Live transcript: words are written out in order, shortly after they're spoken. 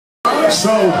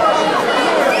So,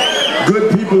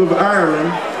 good people of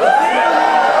Ireland,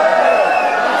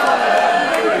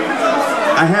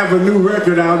 I have a new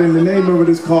record out and the name of it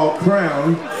is called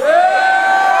Crown.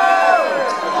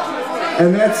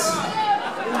 And that's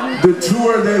the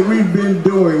tour that we've been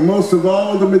doing. Most of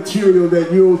all the material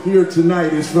that you'll hear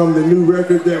tonight is from the new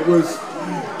record that was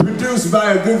produced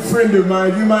by a good friend of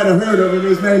mine. You might have heard of him.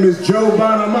 His name is Joe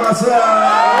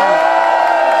Bonamassa.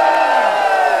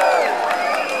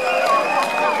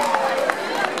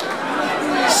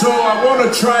 So I want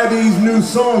to try these new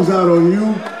songs out on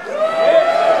you.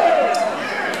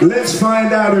 Let's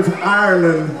find out if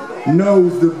Ireland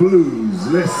knows the blues.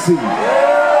 Let's see.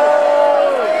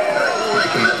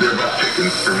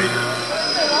 For me.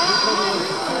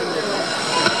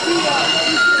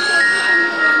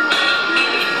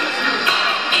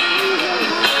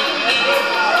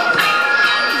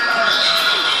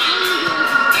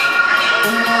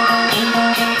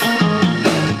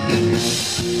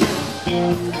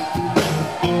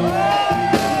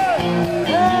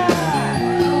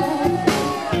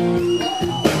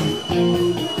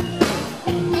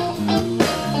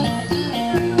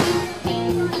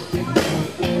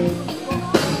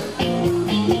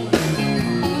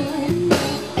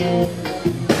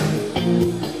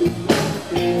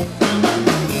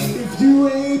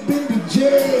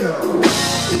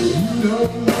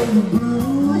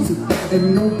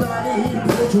 And nobody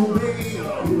put your bail.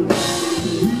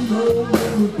 You know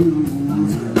the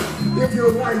blues. If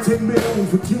your lights ain't been on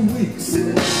for 2 weeks,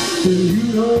 then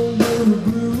you don't know the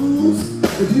blues.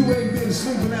 If you ain't been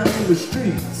sleeping out in the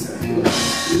streets, then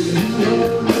you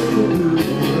don't know the blues.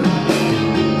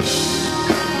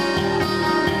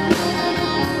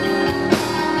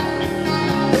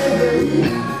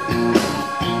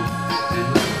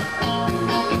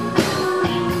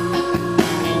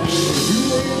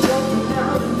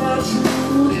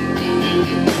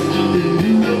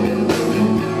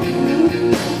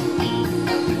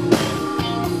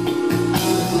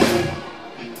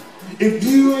 If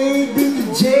you ain't been to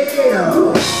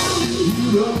jail,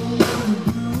 you don't know the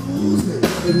blues,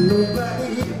 and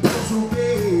nobody puts your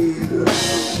bail.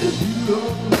 You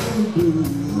don't know the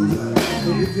blues,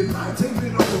 and if your life ain't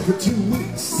been on for 2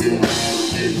 weeks, you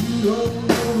don't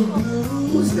know the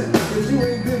blues, if you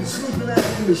ain't been sleeping out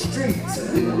in the streets,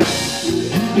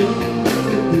 you don't know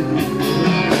the blues.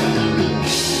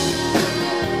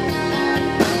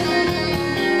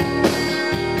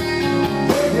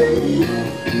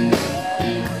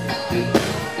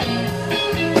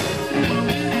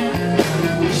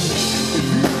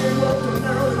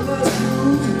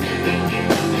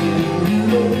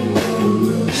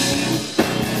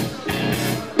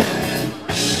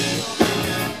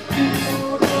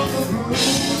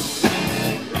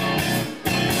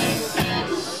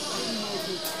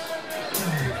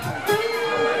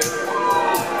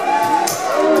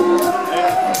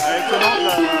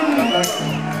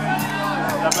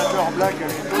 La vapeur black, elle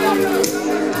est...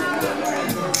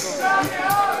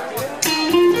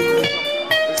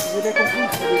 Parce que j'ai bien compris,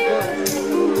 c'est le cas.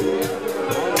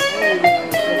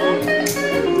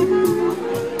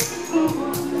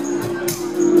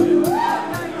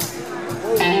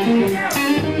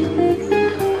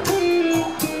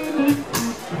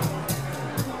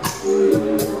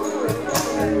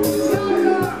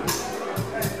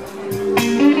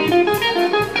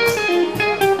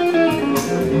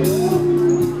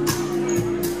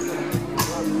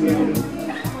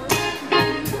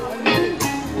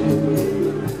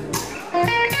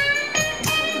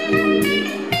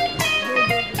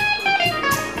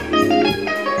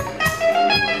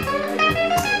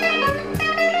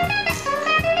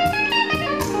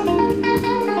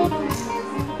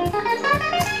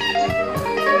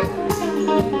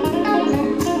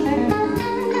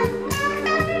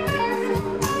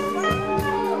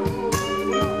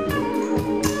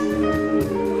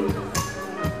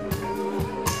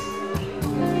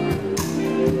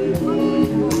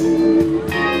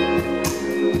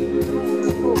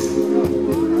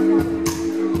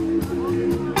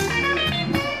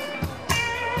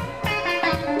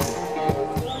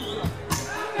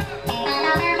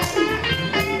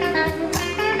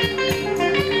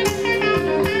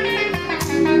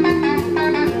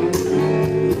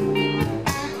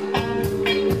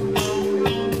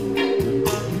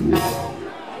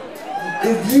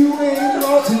 If you ain't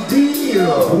lost a deal, you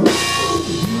don't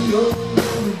know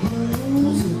the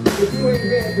blues. If you ain't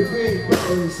had the big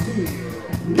ball steel,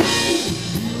 you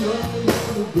don't know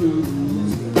the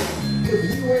blues. If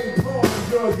you ain't pawned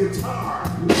your guitar,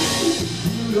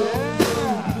 you don't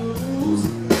know the blues.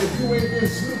 If you ain't been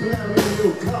sleeping out in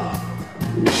your car,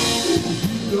 you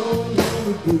don't know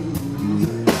the blues.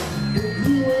 If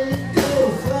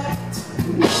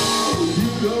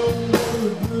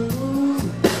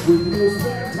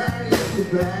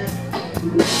back.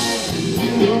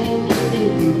 You don't know the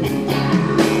blues.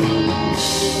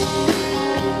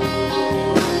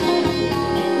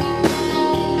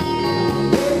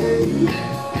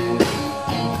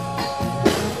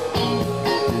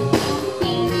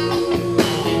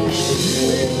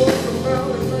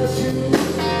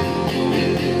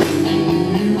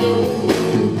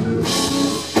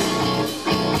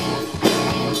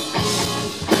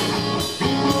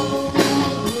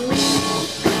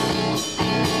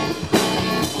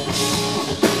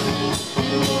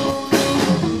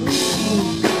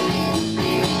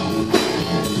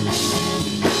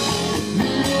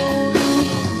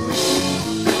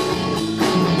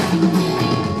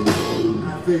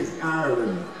 I think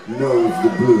Ireland knows the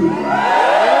blues.